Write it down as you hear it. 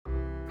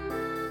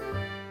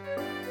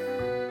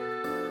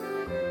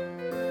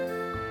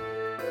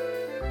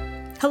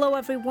Hello,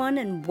 everyone,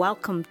 and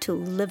welcome to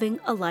Living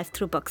a Life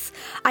Through Books.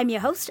 I'm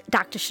your host,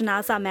 Dr.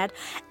 Shanaz Ahmed,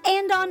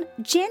 and on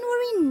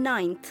January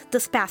 9th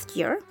this past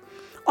year,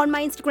 on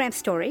my Instagram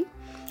story,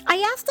 I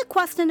asked the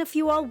question if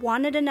you all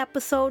wanted an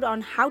episode on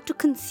how to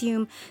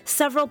consume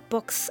several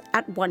books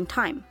at one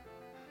time.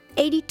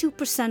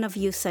 82% of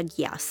you said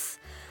yes.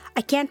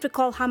 I can't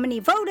recall how many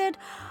voted,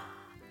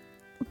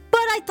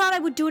 but I thought I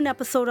would do an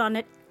episode on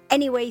it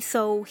anyway,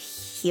 so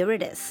here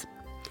it is.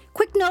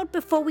 Quick note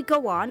before we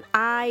go on,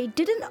 I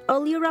did an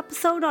earlier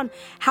episode on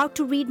how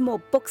to read more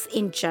books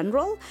in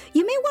general.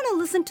 You may want to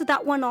listen to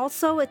that one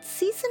also. It's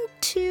season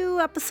 2,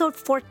 episode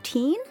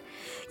 14.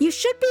 You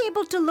should be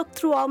able to look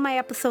through all my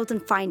episodes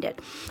and find it.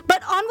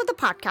 But on with the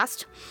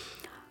podcast.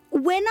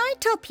 When I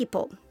tell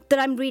people that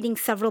I'm reading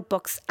several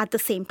books at the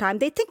same time,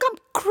 they think I'm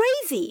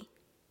crazy.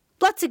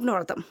 Let's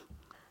ignore them.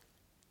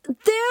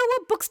 There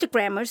were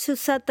bookstagrammers who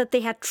said that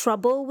they had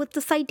trouble with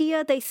this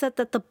idea. They said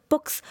that the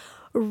books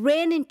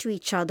ran into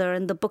each other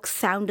and the books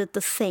sounded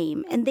the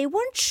same, and they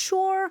weren't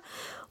sure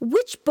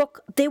which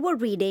book they were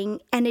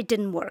reading, and it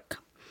didn't work.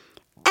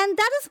 And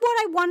that is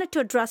what I wanted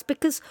to address,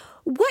 because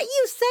what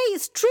you say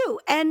is true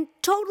and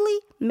totally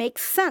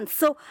makes sense.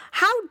 So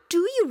how do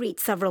you read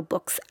several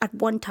books at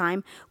one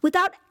time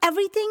without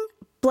everything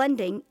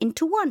blending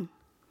into one?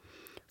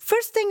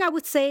 First thing I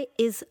would say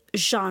is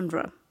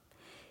genre.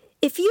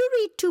 If you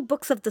read 2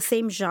 books of the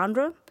same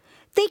genre,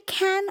 they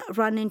can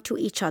run into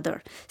each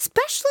other,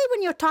 especially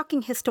when you're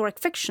talking historic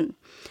fiction.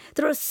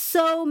 There are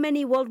so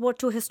many World War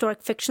II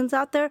historic fictions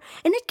out there,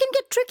 and it can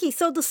get tricky,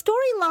 so the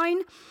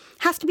storyline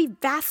has to be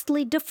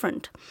vastly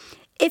different.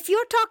 If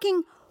you're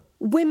talking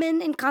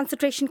women in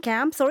concentration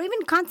camps, or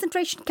even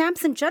concentration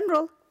camps in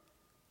general,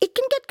 it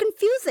can get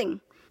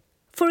confusing.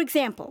 For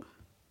example,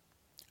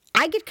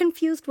 I get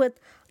confused with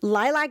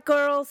Lilac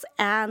Girls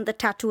and The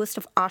Tattooist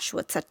of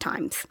Auschwitz at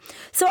times.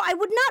 So I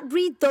would not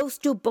read those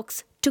 2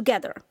 books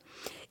together.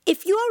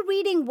 If you are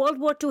reading World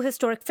War II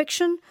historic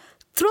fiction,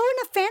 throw in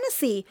a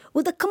fantasy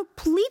with a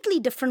completely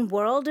different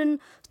world and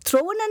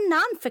throw in a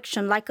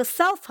nonfiction like a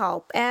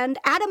self-help and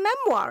add a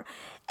memoir.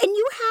 And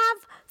you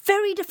have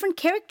very different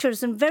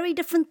characters and very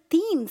different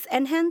themes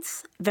and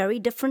hence very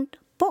different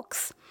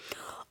books.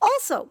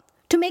 Also,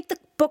 to make the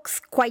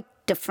books quite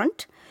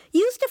different,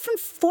 use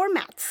different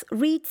formats.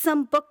 Read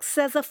some books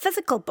as a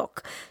physical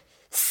book.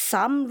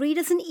 Some read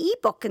as an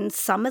ebook and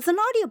some as an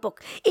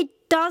audiobook. It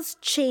does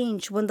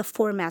change when the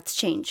formats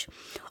change.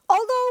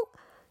 Although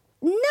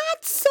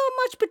not so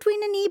much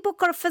between an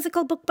ebook or a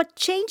physical book, but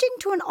changing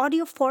to an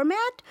audio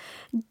format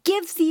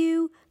gives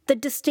you the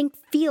distinct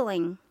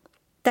feeling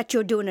that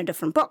you're doing a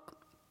different book.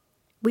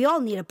 We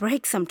all need a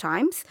break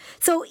sometimes.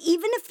 So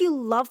even if you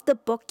love the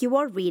book you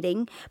are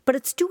reading, but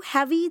it's too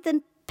heavy,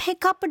 then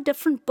pick up a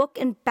different book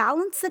and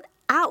balance it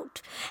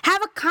out.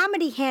 Have a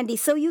comedy handy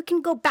so you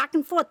can go back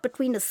and forth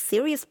between a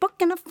serious book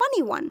and a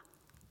funny one.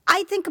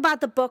 I think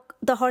about the book,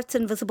 The Heart's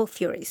Invisible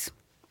Furies.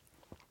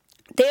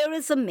 There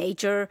is a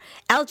major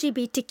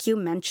LGBTQ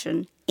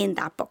mention in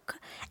that book,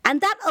 and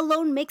that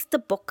alone makes the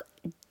book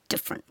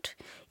different.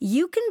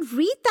 You can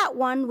read that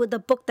one with a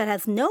book that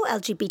has no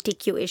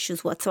LGBTQ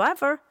issues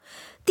whatsoever.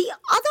 The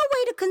other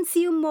way to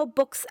consume more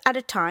books at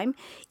a time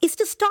is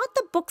to start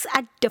the books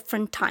at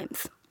different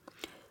times.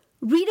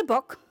 Read a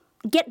book,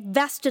 get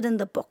vested in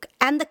the book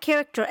and the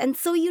character, and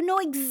so you know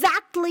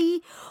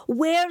exactly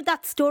where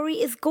that story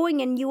is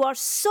going, and you are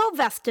so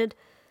vested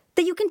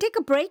that you can take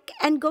a break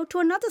and go to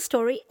another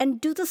story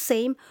and do the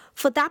same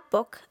for that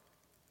book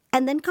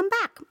and then come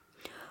back.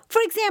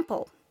 For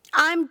example,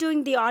 I'm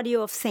doing the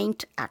audio of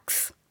Saint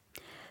X.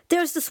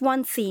 There's this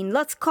one scene,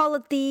 let's call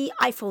it the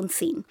iPhone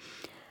scene.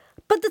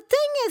 But the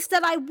thing is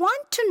that I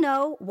want to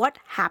know what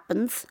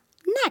happens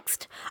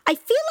next. I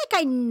feel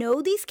like I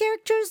know these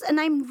characters and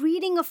I'm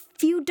reading a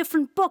few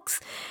different books.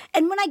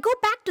 And when I go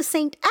back to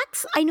Saint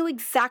X, I know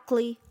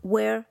exactly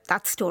where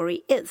that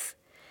story is.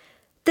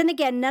 Then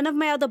again, none of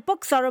my other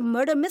books are a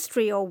murder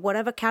mystery or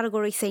whatever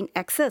category Saint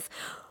X is.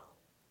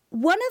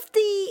 One of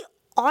the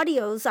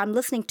audios I'm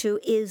listening to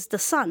is The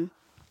Sun.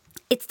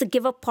 It's The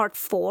Giver Part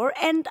 4,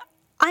 and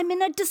I'm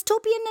in a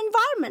dystopian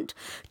environment.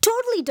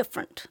 Totally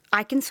different.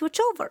 I can switch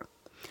over.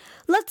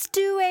 Let's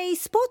do a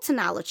sports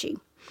analogy.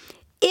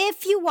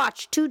 If you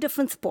watch 2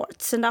 different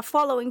sports and are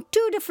following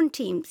 2 different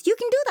teams, you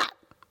can do that.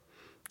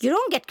 You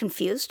don't get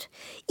confused.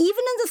 Even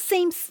in the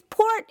same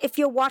sport, if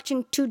you're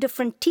watching 2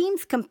 different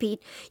teams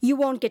compete, you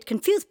won't get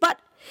confused.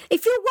 But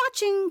if you're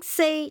watching,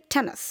 say,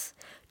 tennis,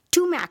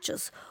 2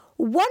 matches,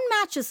 one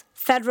match is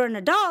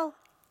Federer-Nadal,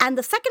 and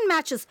the second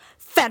match is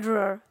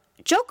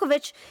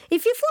Federer-Djokovic,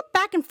 if you flip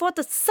back and forth,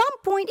 at some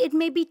point it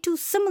may be too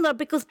similar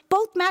because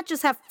both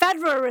matches have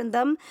Federer in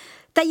them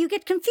that you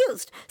get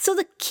confused. So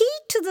the key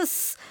to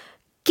this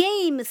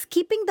game is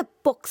keeping the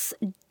books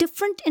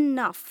different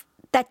enough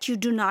that you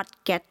do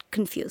not get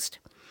confused.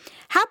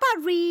 How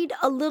about read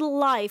A Little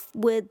Life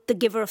with The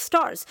Giver of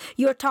Stars?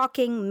 You're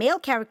talking male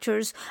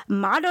characters,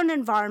 modern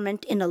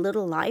environment in A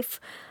Little Life,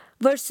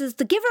 versus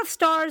The Giver of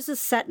Stars is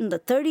set in the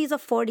 30s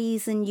or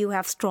 40s and you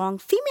have strong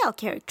female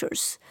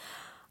characters.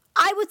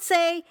 I would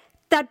say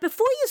that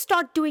before you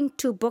start doing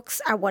 2 books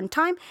at one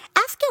time,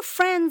 ask your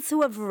friends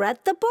who have read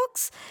the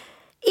books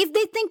if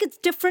they think it's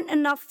different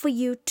enough for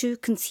you to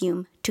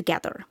consume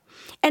together.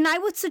 And I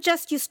would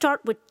suggest you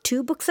start with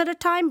 2 books at a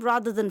time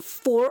rather than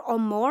 4 or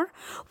more.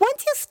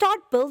 Once you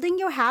start building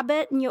your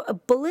habit and your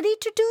ability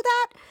to do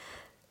that,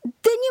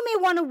 then you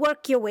may want to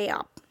work your way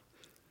up.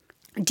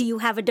 Do you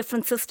have a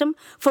different system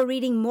for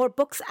reading more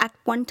books at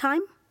one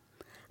time?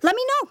 Let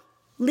me know.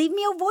 Leave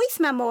me a voice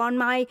memo on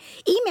my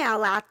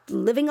email at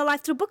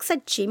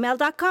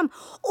livingalifethroughbooks@gmail.com,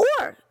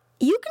 or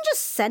you can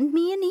just send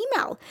me an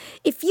email.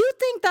 If you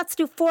think that's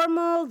too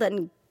formal,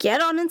 then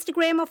get on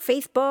Instagram or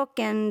Facebook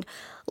and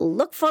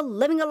look for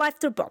Living a Life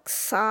Through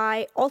Books.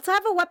 I also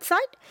have a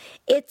website.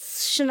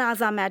 It's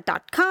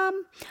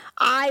shanazahmed.com.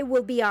 I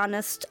will be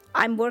honest,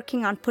 I'm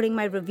working on putting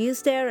my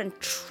reviews there and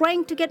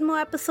trying to get more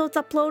episodes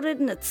uploaded,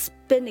 and it's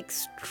been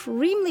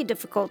extremely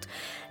difficult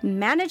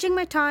managing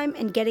my time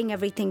and getting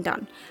everything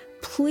done.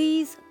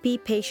 Please be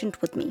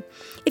patient with me.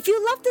 If you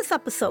love this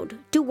episode,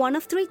 do one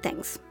of 3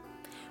 things.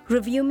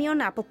 Review me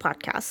on Apple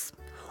Podcasts,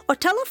 or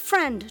tell a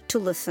friend to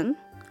listen,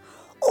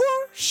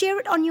 or share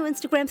it on your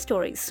Instagram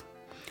stories.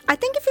 I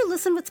think if you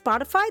listen with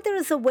Spotify, there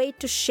is a way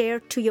to share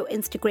to your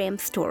Instagram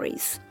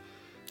stories.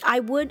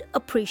 I would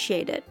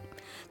appreciate it.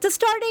 The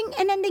starting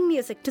and ending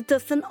music to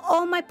this and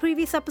all my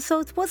previous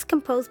episodes was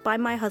composed by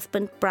my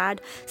husband, Brad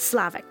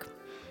Slavic.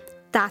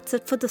 That's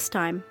it for this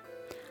time.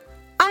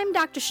 I'm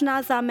Dr.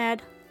 Shanaz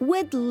Ahmed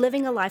with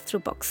Living a Life Through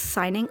Books,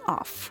 signing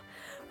off.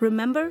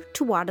 Remember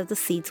to water the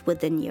seeds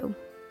within you.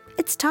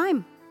 It's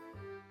time.